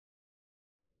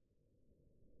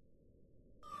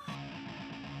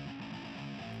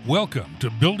Welcome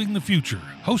to Building the Future,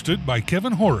 hosted by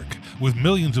Kevin Horick. With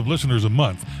millions of listeners a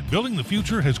month, Building the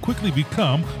Future has quickly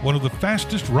become one of the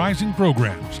fastest rising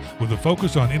programs, with a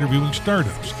focus on interviewing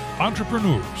startups,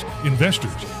 entrepreneurs,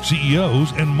 investors,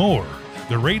 CEOs, and more.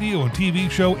 The radio and TV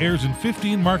show airs in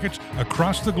 15 markets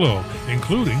across the globe,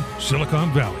 including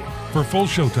Silicon Valley. For full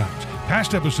showtimes,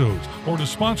 past episodes, or to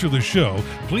sponsor the show,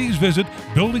 please visit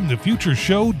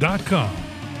buildingthefutureshow.com.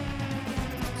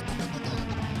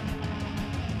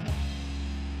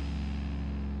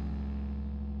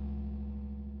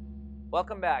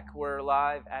 Welcome back. We're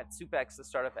live at SUP-X, the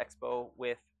Startup Expo,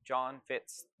 with John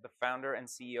Fitz, the founder and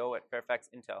CEO at Fairfax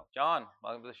Intel. John,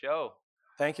 welcome to the show.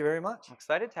 Thank you very much. I'm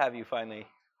excited to have you finally.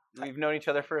 We've known each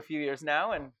other for a few years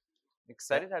now, and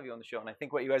excited to have you on the show. And I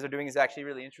think what you guys are doing is actually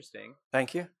really interesting.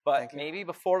 Thank you. But maybe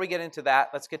before we get into that,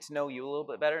 let's get to know you a little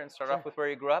bit better and start off with where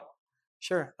you grew up.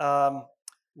 Sure.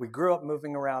 We grew up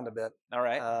moving around a bit. All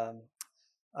right.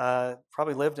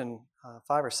 Probably lived in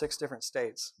 5 or 6 different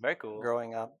states. Very cool.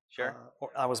 Growing up. Sure.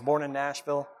 I was born in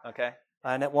Nashville. Okay.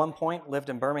 And at one point lived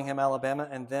in Birmingham, Alabama,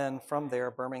 and then from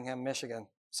there, Birmingham, Michigan.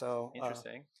 So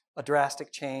interesting. A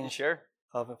drastic change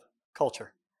of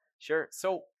culture. Sure.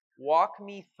 So walk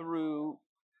me through,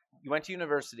 you went to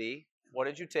university. What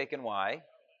did you take and why?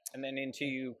 And then into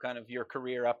your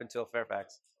career up until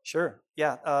Fairfax. Sure.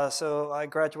 Yeah. So I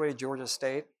graduated Georgia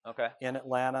State in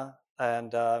Atlanta,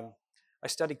 and I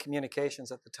studied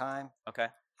communications at the time. Okay.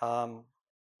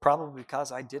 Probably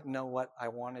because I didn't know what I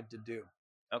wanted to do.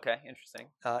 Okay, interesting.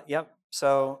 Yep.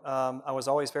 So I was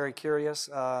always very curious.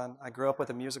 I grew up with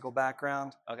a musical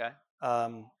background. Okay.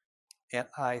 And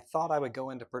I thought I would go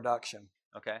into production.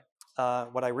 Okay.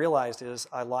 What I realized is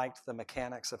I liked the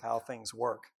mechanics of how things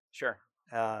work. Sure.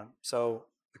 So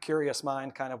the curious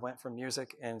mind kind of went from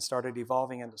music and started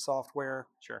evolving into software.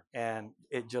 Sure. And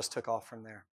it just took off from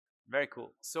there. Very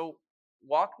cool. So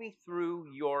walk me through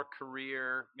your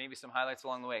career, maybe some highlights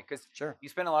along the way, because you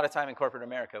spent a lot of time in corporate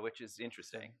America, which is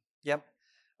interesting. Yep.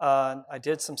 I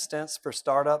did some stints for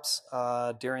startups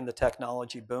during the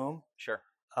technology boom. Sure.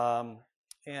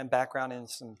 And background in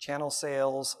some channel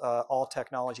sales, all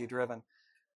technology driven.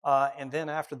 And then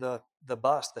after the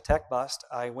tech bust,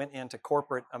 I went into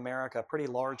corporate America, pretty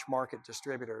large market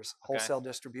distributors, wholesale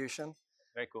distribution.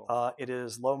 Very cool. It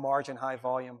is low margin, high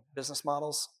volume business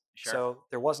models. Sure. So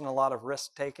there wasn't a lot of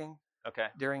risk taking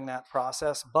during that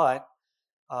process, but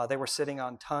they were sitting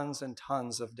on tons and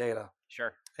tons of data.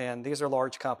 Sure. And these are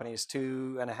large companies,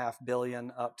 2.5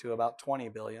 billion up to about 20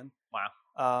 billion. Wow.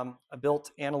 I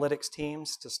built analytics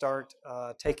teams to start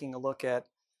taking a look at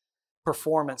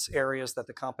performance areas that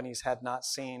the companies had not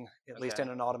seen, at least in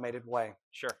an automated way.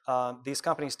 Sure. These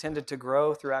companies tended to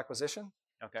grow through acquisition.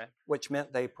 Okay. Which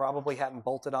meant they probably hadn't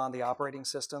bolted on the operating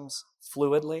systems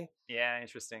fluidly. Yeah,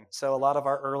 interesting. So a lot of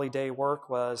our early day work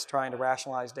was trying to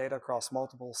rationalize data across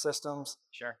multiple systems.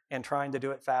 Sure. And trying to do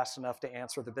it fast enough to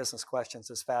answer the business questions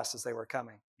as fast as they were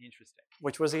coming. Interesting.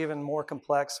 Which was even more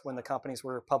complex when the companies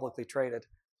were publicly traded.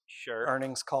 Sure.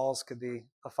 Earnings calls could be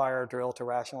a fire drill to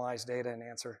rationalize data and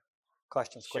answer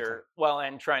questions quickly. Sure. Well,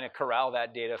 and trying to corral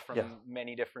that data from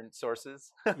many different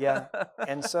sources. Yeah.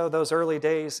 And so those early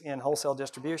days in wholesale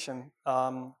distribution,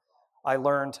 I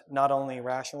learned not only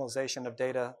rationalization of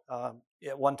data.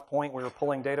 At one point, we were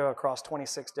pulling data across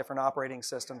 26 different operating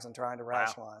systems and trying to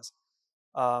rationalize.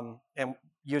 And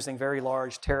using very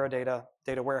large Teradata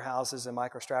data warehouses and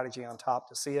MicroStrategy on top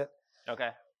to see it. Okay.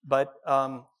 But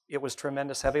it was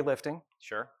tremendous heavy lifting.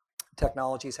 Sure.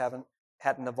 Technologies hadn't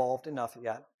evolved enough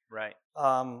yet. Right.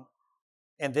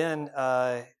 And then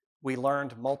we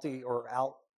learned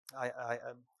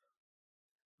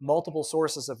multiple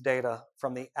sources of data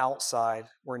from the outside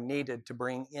were needed to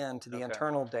bring into the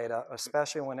internal data,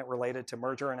 especially when it related to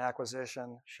merger and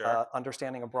acquisition,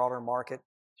 understanding a broader market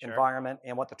environment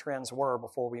and what the trends were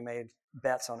before we made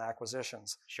bets on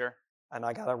acquisitions. Sure. And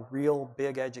I got a real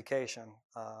big education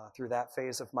through that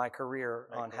phase of my career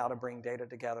on how to bring data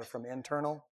together from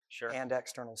internal and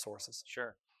external sources.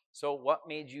 Sure. So what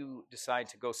made you decide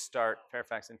to go start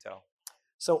Fairfax Intel?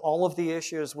 So all of the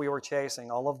issues we were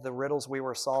chasing, all of the riddles we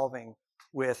were solving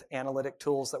with analytic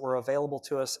tools that were available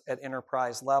to us at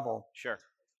enterprise level,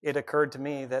 it occurred to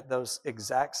me that those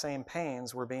exact same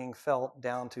pains were being felt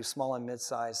down to small and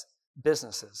mid-sized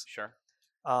businesses. Sure.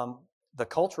 The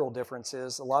cultural difference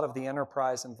is a lot of the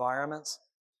enterprise environments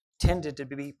tended to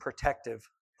be protective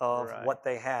of what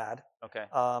they had. Okay.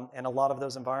 And a lot of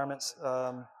those environments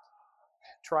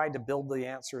tried to build the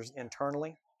answers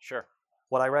internally. Sure.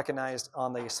 What I recognized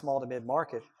on the small to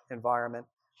mid-market environment,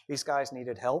 these guys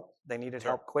needed help. They needed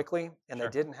help quickly, and they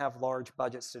didn't have large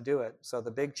budgets to do it. So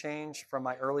the big change from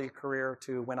my early career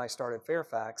to when I started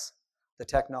Fairfax, the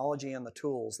technology and the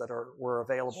tools that were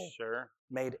available Sure.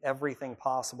 made everything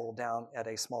possible down at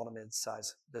a small to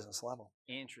mid-size business level.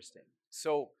 Interesting.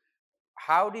 So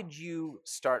how did you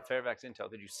start Fairfax Intel?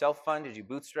 Did you self-fund? Did you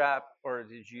bootstrap? Or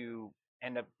did you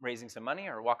end up raising some money?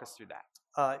 Or walk us through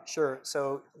that. Sure.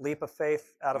 So leap of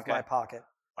faith out of my pocket.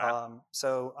 Wow.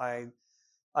 So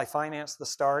I financed the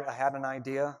start. I had an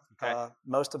idea. Okay.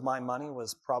 Most of my money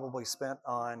was probably spent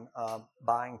on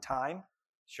buying time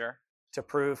Sure. to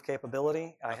prove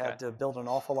capability. I had to build an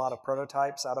awful lot of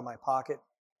prototypes out of my pocket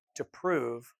to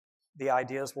prove the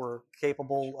ideas were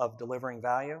capable of delivering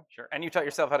value. Sure. And you taught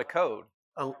yourself how to code.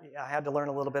 I had to learn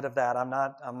a little bit of that. I'm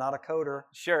not a coder.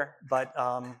 Sure. But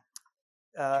you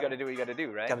got to do what you got to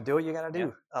do, right? Got to do what you got to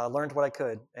do. Yeah. Learned what I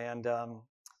could, and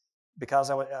because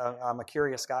I'm a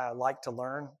curious guy, I like to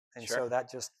learn, and Sure. so that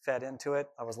just fed into it.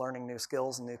 I was learning new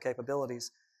skills and new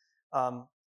capabilities,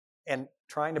 and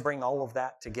trying to bring all of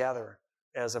that together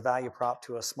as a value prop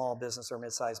to a small business or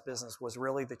mid-sized business was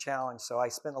really the challenge. So I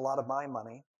spent a lot of my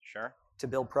money Sure. to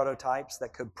build prototypes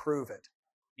that could prove it.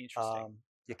 Interesting.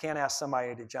 You can't ask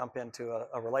somebody to jump into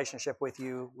a relationship with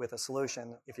you with a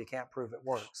solution if you can't prove it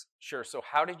works. Sure. So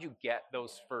how did you get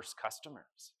those first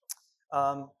customers?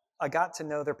 I got to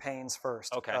know their pains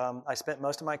first. Okay. I spent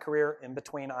most of my career in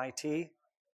between IT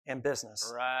and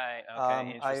business. Right.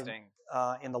 Okay. Interesting.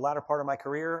 In the latter part of my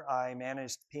career, I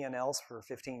managed P&Ls for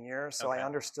 15 years, so I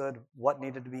understood what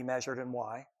needed to be measured and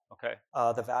why. Okay.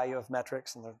 The value of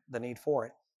metrics and the need for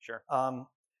it. Sure.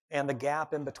 And the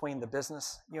gap in between the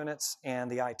business units and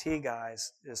the IT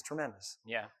guys is tremendous.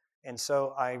 Yeah. And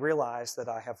so I realized that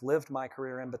I have lived my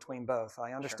career in between both.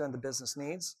 I understand the business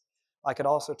needs. I could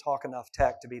also talk enough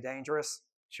tech to be dangerous,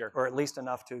 Sure. or at least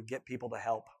enough to get people to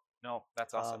help. No,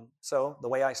 that's awesome. So the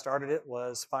way I started it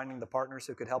was finding the partners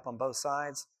who could help on both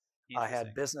sides. I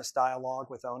had business dialogue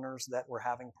with owners that were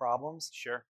having problems.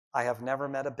 Sure. I have never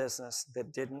met a business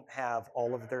that didn't have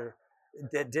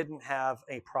that didn't have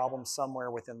a problem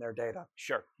somewhere within their data.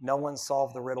 Sure. No one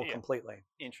solved the riddle completely.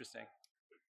 Interesting.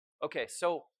 Okay,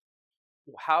 so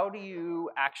how do you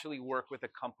actually work with a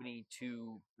company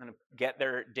to kind of get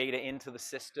their data into the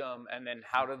system, and then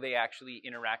how do they actually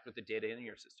interact with the data in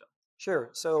your system? Sure.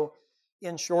 So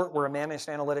in short, we're a managed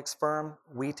analytics firm.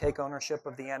 We take ownership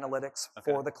of the analytics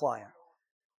for the client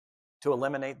to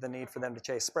eliminate the need for them to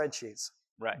chase spreadsheets.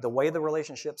 Right. The way the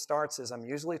relationship starts is I'm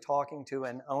usually talking to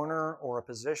an owner or a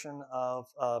position of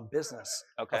business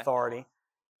authority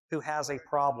who has a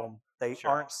problem. They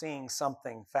aren't seeing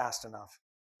something fast enough.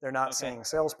 They're not seeing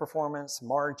sales performance,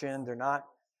 margin.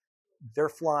 They're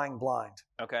flying blind.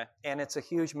 Okay. And it's a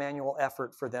huge manual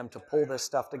effort for them to pull this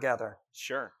stuff together.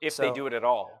 Sure. If they do it at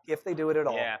all. If they do it at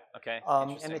all. Yeah. Okay.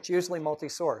 And it's usually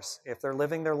multi-source. If they're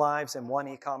living their lives in one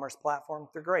e-commerce platform,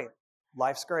 they're great.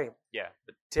 Life's great. Yeah.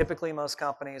 Typically, most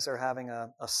companies are having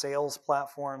a sales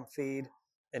platform feed,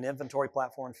 an inventory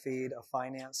platform feed, a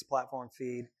finance platform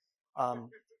feed.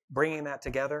 Bringing that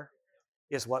together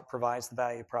is what provides the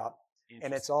value prop.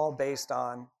 And it's all based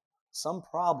on some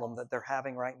problem that they're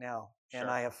having right now. Sure. And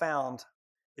I have found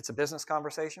it's a business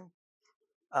conversation.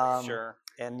 Sure.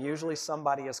 And usually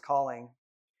somebody is calling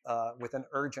with an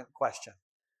urgent question.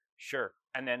 Sure.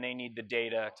 And then they need the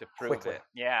data to prove Quickly. it.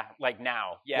 Yeah, like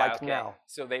now. Yeah, like now.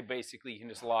 So they basically can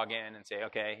just log in and say,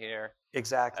 okay, here.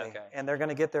 Exactly. Okay. And they're going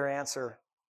to get their answer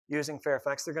using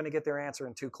Fairfax. They're going to get their answer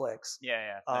in 2 clicks.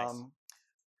 Yeah, nice.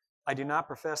 I do not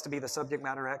profess to be the subject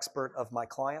matter expert of my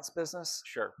client's business.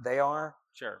 Sure. They are.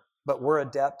 Sure. But we're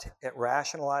adept at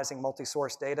rationalizing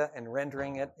multi-source data and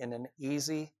rendering it in an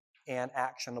easy and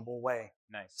actionable way.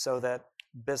 Nice. So that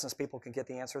business people can get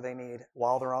the answer they need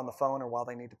while they're on the phone or while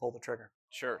they need to pull the trigger.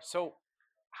 Sure. So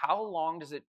how long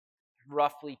does it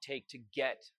roughly take to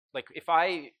get, like if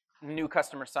new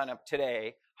customer sign up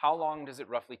today, how long does it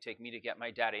roughly take me to get my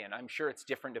data in? I'm sure it's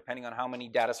different depending on how many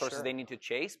data sources they need to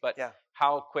chase, but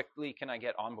how quickly can I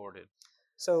get onboarded?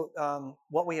 So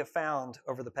what we have found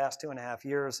over the past 2.5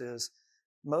 years is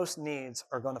most needs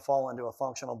are going to fall into a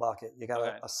functional bucket. You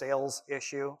got a sales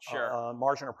issue, a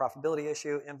margin or profitability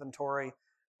issue, inventory,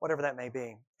 whatever that may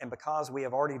be. And because we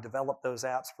have already developed those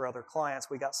apps for other clients,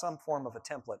 we got some form of a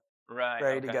template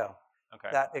ready to go. Okay.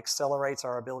 That accelerates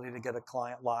our ability to get a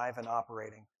client live and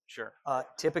operating. Sure.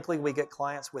 Typically, we get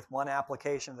clients with one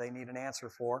application they need an answer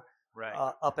for,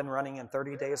 up and running in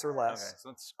 30 days or less. Okay, so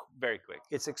it's very quick.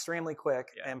 It's extremely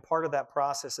quick, and part of that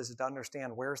process is to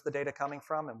understand where's the data coming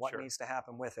from and what needs to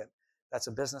happen with it. That's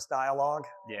a business dialogue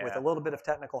with a little bit of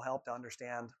technical help to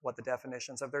understand what the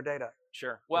definitions of their data.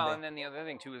 Sure. Well, and then the other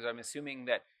thing too is I'm assuming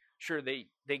that sure, they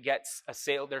get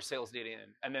their sales data in,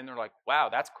 and then they're like, wow,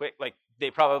 that's quick. Like they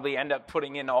probably end up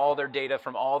putting in all their data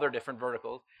from all their different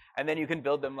verticals, and then you can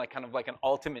build them like kind of like an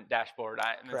ultimate dashboard.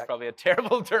 And that's probably a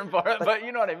terrible term for it, but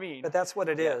you know what I mean. But that's what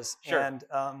it is. Sure. And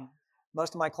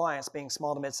most of my clients, being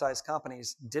small to mid-sized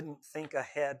companies, didn't think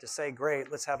ahead to say, great,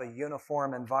 let's have a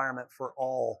uniform environment for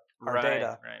all our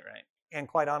data. Right. And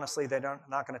quite honestly, they're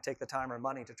not going to take the time or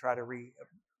money to try to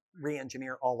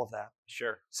re-engineer all of that.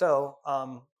 Sure. So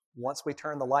once we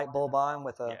turn the light bulb on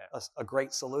with a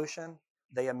great solution,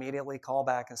 they immediately call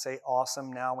back and say,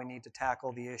 awesome, now we need to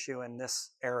tackle the issue in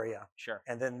this area. Sure.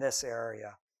 And then this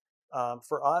area.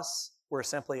 For us, we're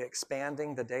simply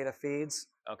expanding the data feeds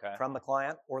from the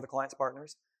client or the client's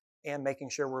partners and making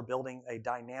sure we're building a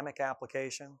dynamic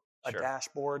application, a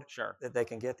dashboard that they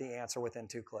can get the answer within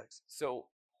 2 clicks. So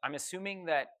I'm assuming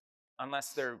that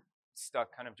unless they're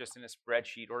stuck kind of just in a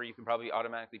spreadsheet, or you can probably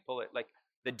automatically pull it, like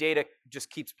the data just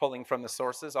keeps pulling from the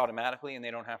sources automatically and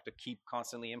they don't have to keep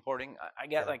constantly importing. I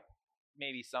get like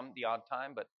maybe the odd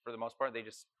time, but for the most part, they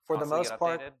just for the most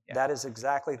part, that is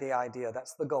exactly the idea.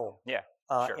 That's the goal. Yeah.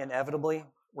 Inevitably,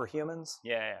 we're humans.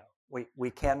 Yeah.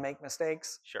 We can make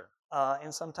mistakes. Sure.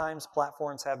 And sometimes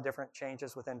platforms have different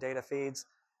changes within data feeds.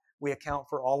 We account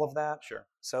for all of that. Sure.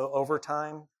 So over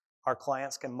time, our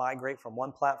clients can migrate from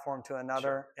one platform to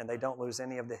another, and they don't lose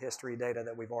any of the history data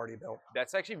that we've already built.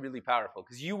 That's actually really powerful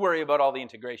because you worry about all the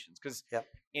integrations because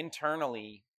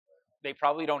internally, they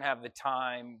probably don't have the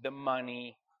time, the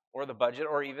money, or the budget,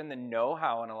 or even the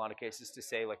know-how in a lot of cases to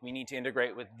say, like, we need to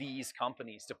integrate with these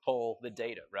companies to pull the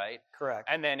data, right? Correct.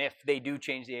 And then if they do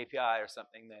change the API or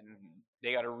something, then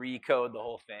they got to recode the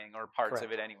whole thing or parts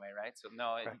of it anyway, right? So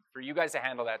no, for you guys to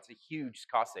handle that, it's a huge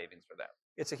cost savings for them.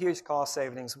 It's a huge cost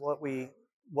savings. What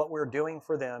we're doing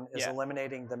for them is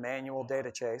eliminating the manual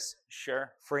data chase.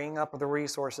 Sure. Freeing up the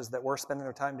resources that we're spending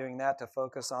their time doing that to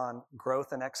focus on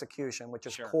growth and execution, which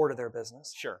is core to their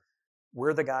business. Sure.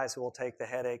 We're the guys who will take the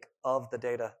headache of the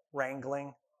data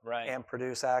wrangling and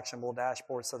produce actionable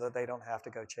dashboards so that they don't have to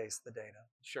go chase the data.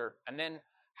 Sure. And then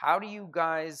how do you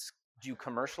guys, do you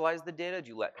commercialize the data? Do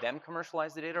you let them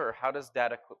commercialize the data? Or how does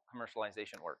data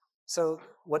commercialization work? So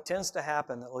what tends to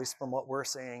happen, at least from what we're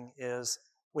seeing, is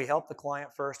we help the client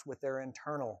first with their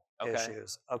internal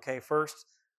issues. First,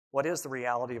 what is the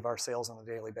reality of our sales on a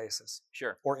daily basis?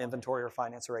 Sure. Or inventory or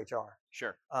finance or HR?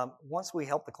 Sure. Once we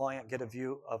help the client get a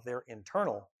view of their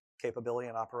internal capability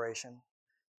and operation,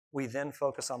 we then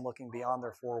focus on looking beyond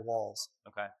their 4 walls.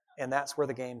 Okay. And that's where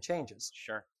the game changes.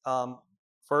 Sure.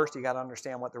 First, you got to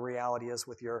understand what the reality is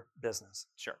with your business.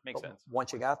 Sure. Makes sense.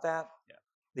 Once you got that,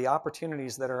 the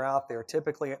opportunities that are out there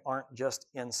typically aren't just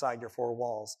inside your 4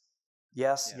 walls.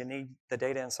 Yes, you need the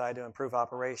data inside to improve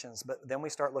operations, but then we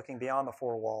start looking beyond the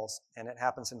 4 walls, and it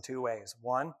happens in 2 ways.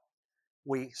 One,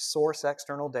 we source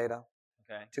external data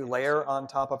to layer on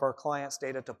top of our clients'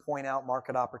 data to point out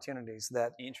market opportunities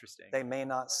that they may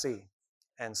not see.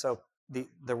 And so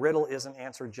the riddle isn't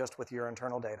answered just with your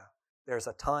internal data. There's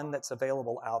a ton that's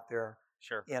available out there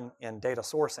in data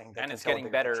sourcing. And it's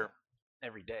getting better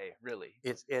every day, really.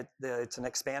 It's an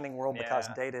expanding world because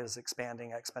data is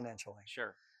expanding exponentially.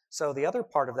 Sure. So the other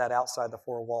part of that outside the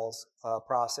 4 walls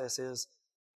process is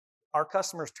our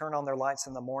customers turn on their lights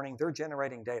in the morning, they're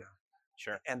generating data.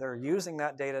 Sure. And they're using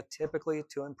that data typically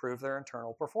to improve their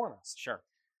internal performance. Sure.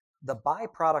 The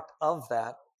byproduct of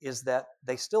that is that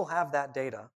they still have that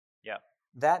data. Yeah.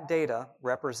 That data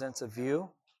represents a view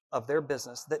of their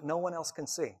business that no one else can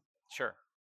see. Sure.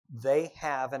 They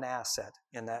have an asset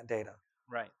in that data.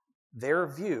 Right. Their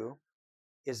view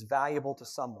is valuable to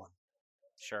someone.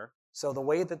 Sure. So the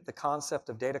way that the concept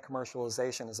of data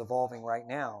commercialization is evolving right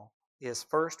now is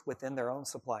first within their own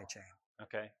supply chain.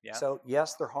 Okay, yeah. So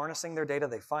yes, they're harnessing their data.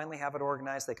 They finally have it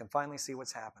organized. They can finally see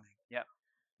what's happening. Yeah.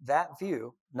 That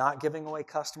view, not giving away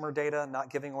customer data, not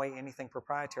giving away anything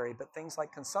proprietary, but things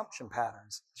like consumption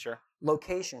patterns. Sure.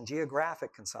 Location,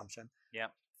 geographic consumption. Yeah.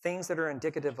 Things that are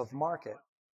indicative of market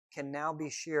can now be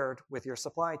shared with your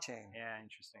supply chain. Yeah,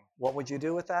 interesting. What would you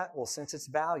do with that? Well, since it's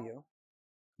value,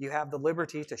 you have the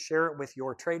liberty to share it with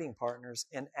your trading partners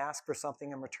and ask for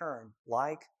something in return,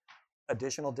 like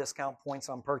additional discount points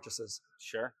on purchases.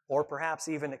 Sure. Or perhaps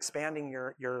even expanding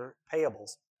your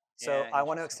payables. So I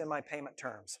want to extend my payment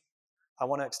terms. I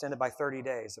want to extend it by 30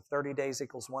 days. If 30 days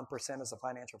equals 1% as a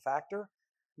financial factor,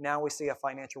 now we see a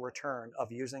financial return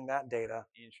of using that data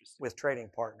with trading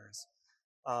partners.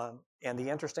 And the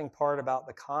interesting part about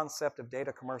the concept of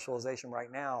data commercialization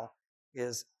right now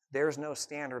is there's no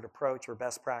standard approach or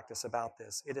best practice about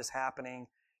this. It is happening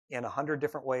in 100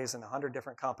 different ways in 100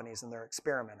 different companies, and they're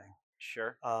experimenting.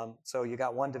 Sure. So you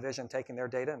got one division taking their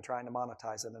data and trying to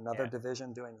monetize it, another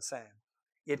division doing the same.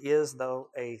 It is, though,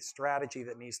 a strategy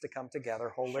that needs to come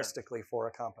together holistically for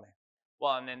a company.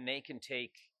 Well, and then they can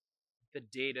take the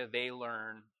data they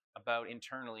learn about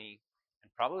internally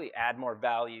and probably add more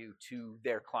value to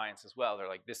their clients as well. They're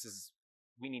like,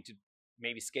 we need to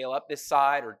maybe scale up this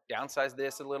side or downsize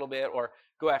this a little bit, or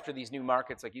go after these new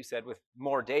markets, like you said, with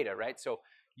more data, right? So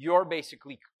you're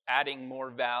basically adding more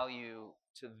value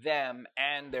to them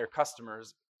and their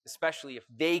customers, especially if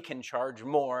they can charge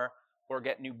more or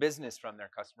get new business from their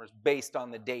customers based on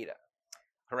the data,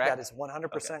 correct? That is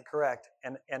 100% correct.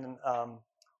 And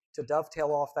to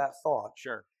dovetail off that thought,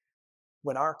 Sure.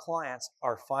 when our clients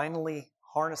are finally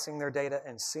harnessing their data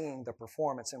and seeing the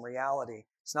performance in reality,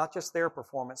 it's not just their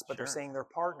performance, but they're seeing their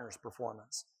partner's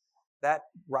performance. That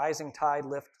rising tide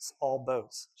lifts all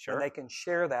boats. Sure. And they can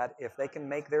share that if they can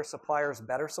make their suppliers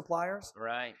better suppliers.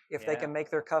 Right. If they can make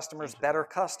their customers better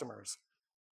customers,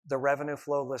 the revenue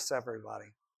flow lifts everybody.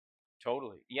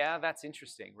 Totally. Yeah, that's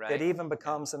interesting, right? It even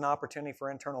becomes an opportunity for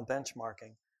internal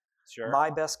benchmarking. Sure. My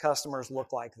best customers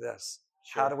look like this.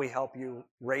 Sure. How do we help you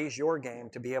raise your game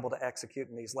to be able to execute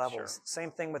in these levels? Sure. Same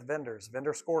thing with vendors,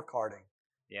 vendor scorecarding.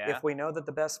 Yeah. If we know that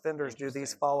the best vendors do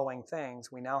these following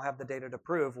things, we now have the data to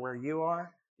prove where you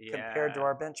are compared to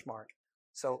our benchmark.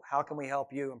 So how can we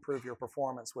help you improve your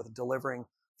performance with delivering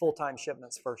full-time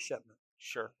shipments, first shipment?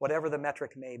 Sure. Whatever the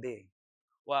metric may be.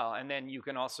 Well, and then you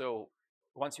can also,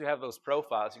 once you have those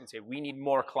profiles, you can say, we need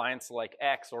more clients like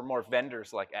X or more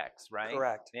vendors like X, right?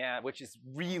 Correct. Yeah, which is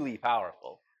really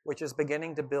powerful. Which is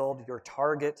beginning to build your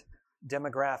target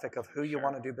demographic of who you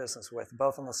want to do business with,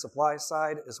 both on the supply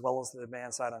side as well as the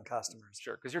demand side on customers.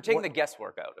 Sure, because you're taking the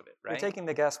guesswork out of it, right? You're taking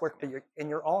the guesswork, but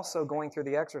you're also going through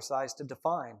the exercise to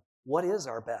define what is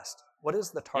our best, what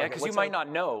is the target. Yeah, because you might not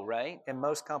know, right? And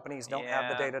most companies don't have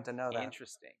the data to know that.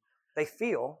 Interesting. They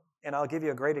feel, and I'll give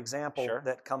you a great example Sure.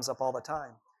 that comes up all the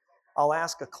time. I'll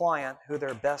ask a client who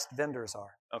their best vendors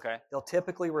are. Okay. They'll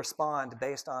typically respond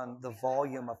based on the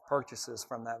volume of purchases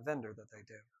from that vendor that they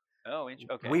do. Oh,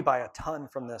 okay. We buy a ton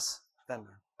from this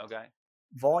vendor. Okay.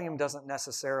 Volume doesn't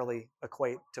necessarily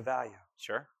equate to value.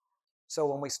 Sure. So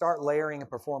when we start layering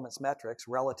performance metrics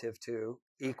relative to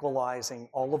equalizing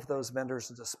all of those vendors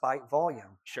despite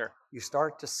volume, Sure. you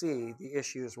start to see the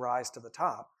issues rise to the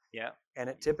top. Yeah. And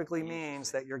it typically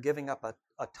means that you're giving up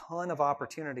a ton of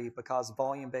opportunity because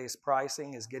volume-based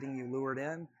pricing is getting you lured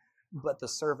in, but the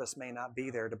service may not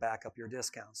be there to back up your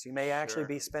discounts. You may actually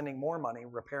be spending more money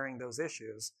repairing those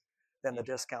issues than the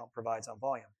discount provides on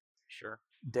volume. Sure.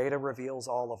 Data reveals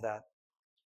all of that.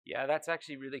 Yeah, that's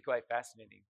actually really quite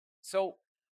fascinating. So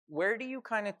where do you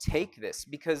kind of take this?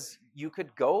 Because you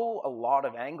could go a lot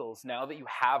of angles now that you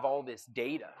have all this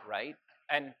data, right?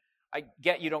 And I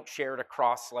get you don't share it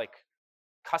across like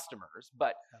customers,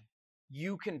 but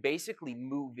you can basically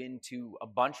move into a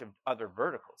bunch of other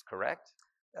verticals, correct?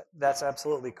 That's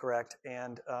absolutely correct.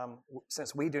 And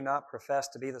since we do not profess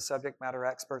to be the subject matter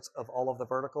experts of all of the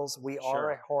verticals, we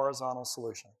are a horizontal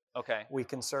solution. Okay. We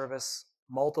can service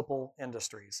multiple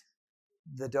industries.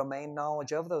 The domain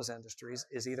knowledge of those industries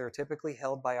is either typically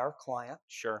held by our client,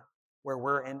 Sure. where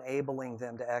we're enabling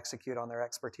them to execute on their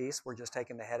expertise. We're just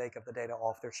taking the headache of the data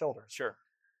off their shoulders. Sure.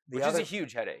 The Which other, is a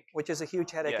huge headache. Which is a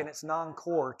huge headache, and it's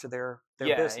non-core to their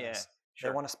Yeah, business.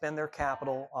 Sure. They want to spend their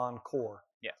capital on core.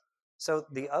 Yeah. So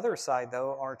the other side,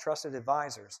 though, are trusted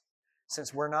advisors.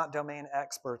 Since we're not domain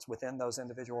experts within those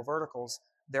individual verticals,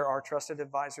 there are trusted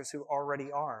advisors who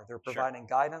already are. They're providing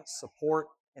guidance, support,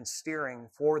 and steering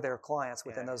for their clients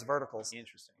within those verticals.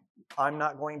 Interesting. I'm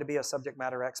not going to be a subject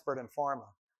matter expert in pharma,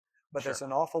 but there's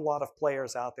an awful lot of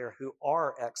players out there who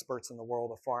are experts in the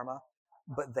world of pharma,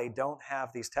 but they don't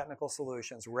have these technical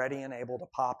solutions ready and able to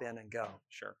pop in and go.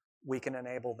 Sure. We can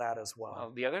enable that as well.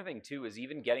 Well, the other thing too is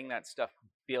even getting that stuff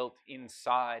built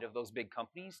inside of those big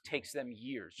companies takes them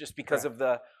years just because of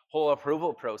the whole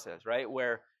approval process, right?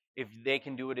 Where if they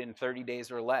can do it in 30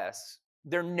 days or less,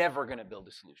 they're never going to build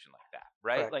a solution like that,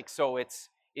 right? Correct. Like, so it's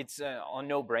a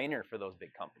no-brainer for those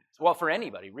big companies. Well, for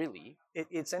anybody, really.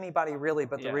 It's anybody really,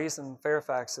 but the reason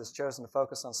Fairfax has chosen to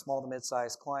focus on small to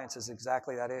mid-sized clients is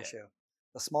exactly that issue.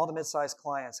 The small to mid-sized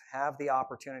clients have the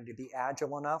opportunity to be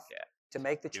agile enough to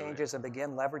make the changes and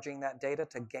begin leveraging that data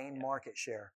to gain market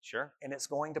share. Sure. And it's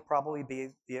going to probably be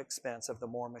the expense of the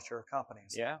more mature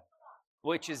companies. Yeah.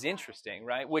 Which is interesting,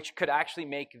 right? Which could actually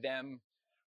make them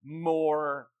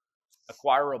more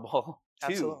acquirable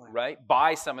too, right?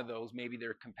 By some of those, maybe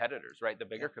their competitors, right? The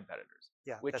bigger competitors.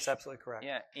 Yeah, that's absolutely correct.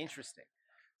 Yeah, interesting.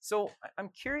 So I'm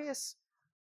curious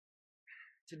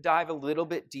to dive a little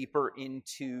bit deeper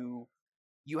into,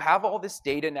 you have all this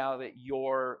data now that you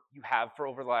have for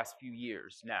over the last few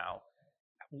years now.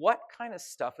 What kind of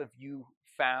stuff have you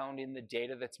found in the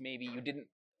data that's maybe you didn't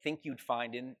think you'd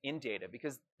find in data?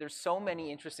 Because there's so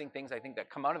many interesting things I think that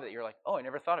come out of it. You're like, oh, I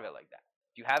never thought of it like that.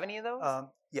 Do you have any of those?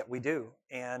 Yeah, we do.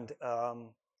 And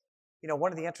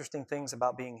one of the interesting things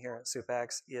about being here at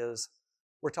SUP-X is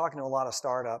we're talking to a lot of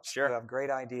startups who have great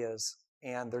ideas,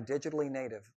 and they're digitally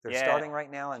native. They're starting right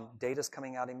now, and data's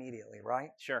coming out immediately, right?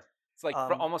 Sure. It's like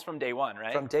almost from day one,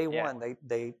 right? From day one,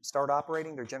 they start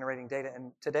operating, they're generating data,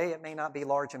 and today it may not be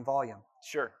large in volume.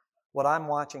 Sure. What I'm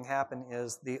watching happen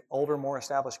is the older, more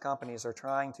established companies are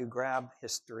trying to grab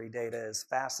history data as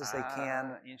fast as they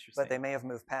can, but they may have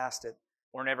moved past it.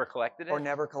 Or never collected it? Or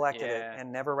never collected it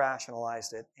and never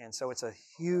rationalized it. And so it's a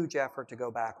huge effort to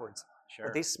go backwards. Sure.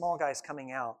 But these small guys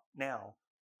coming out now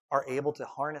are able to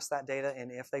harness that data,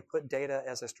 and if they put data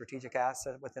as a strategic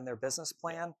asset within their business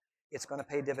plan, it's going to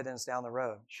pay dividends down the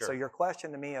road. Sure. So your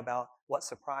question to me about what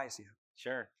surprised you,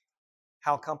 sure,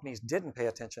 how companies didn't pay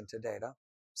attention to data,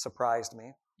 surprised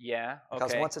me. Yeah, okay.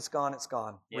 Because once it's gone, it's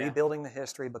gone. Yeah. Rebuilding the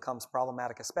history becomes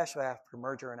problematic, especially after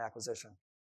merger and acquisition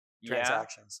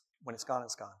transactions. When it's gone,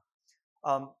 it's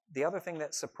gone. The other thing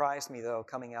that surprised me, though,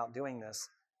 coming out doing this,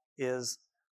 is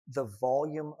the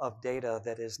volume of data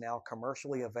that is now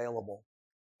commercially available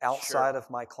outside of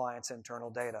my client's internal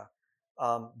data.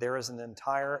 There is an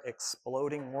entire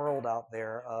exploding world out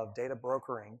there of data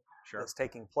brokering that's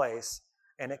taking place,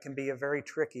 and it can be a very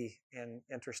tricky and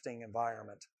interesting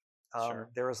environment.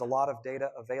 There is a lot of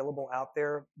data available out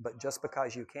there, but just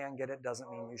because you can get it doesn't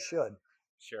mean you should.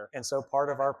 Sure. And so part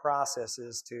of our process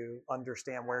is to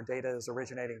understand where data is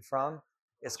originating from.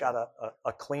 It's got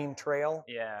a clean trail,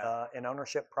 an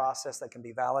ownership process that can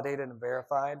be validated and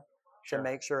verified to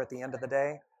make sure at the end of the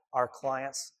day, our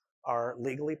clients are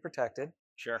legally protected,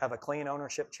 have a clean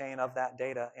ownership chain of that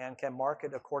data, and can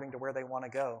market according to where they want to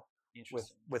go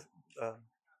with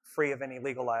free of any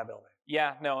legal liability.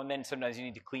 Yeah, no, and then sometimes you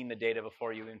need to clean the data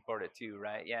before you import it too,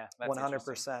 right? Yeah, that's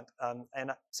 100%.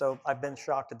 And so I've been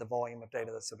shocked at the volume of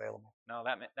data that's available. No,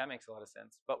 that makes a lot of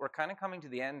sense. But we're kind of coming to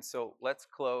the end, so let's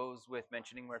close with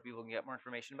mentioning where people can get more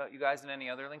information about you guys and any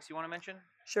other links you want to mention.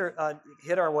 Sure.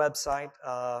 Hit our website,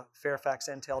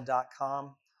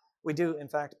 fairfaxintel.com. We do, in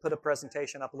fact, put a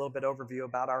presentation up, a little bit overview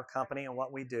about our company and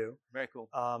what we do. Very cool.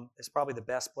 It's probably the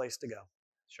best place to go.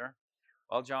 Sure.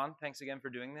 Well, John, thanks again for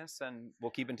doing this, and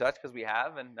we'll keep in touch because we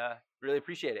have, and really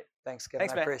appreciate it. Thanks, Kevin.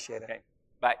 I appreciate it. Okay.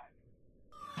 Bye.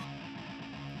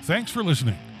 Thanks for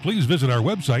listening. Please visit our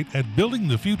website at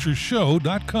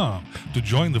buildingthefutureshow.com to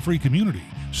join the free community,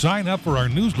 sign up for our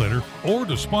newsletter, or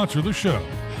to sponsor the show.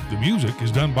 The music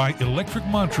is done by Electric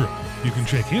Mantra. You can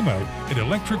check him out at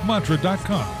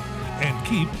electricmantra.com and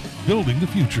keep building the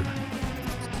future.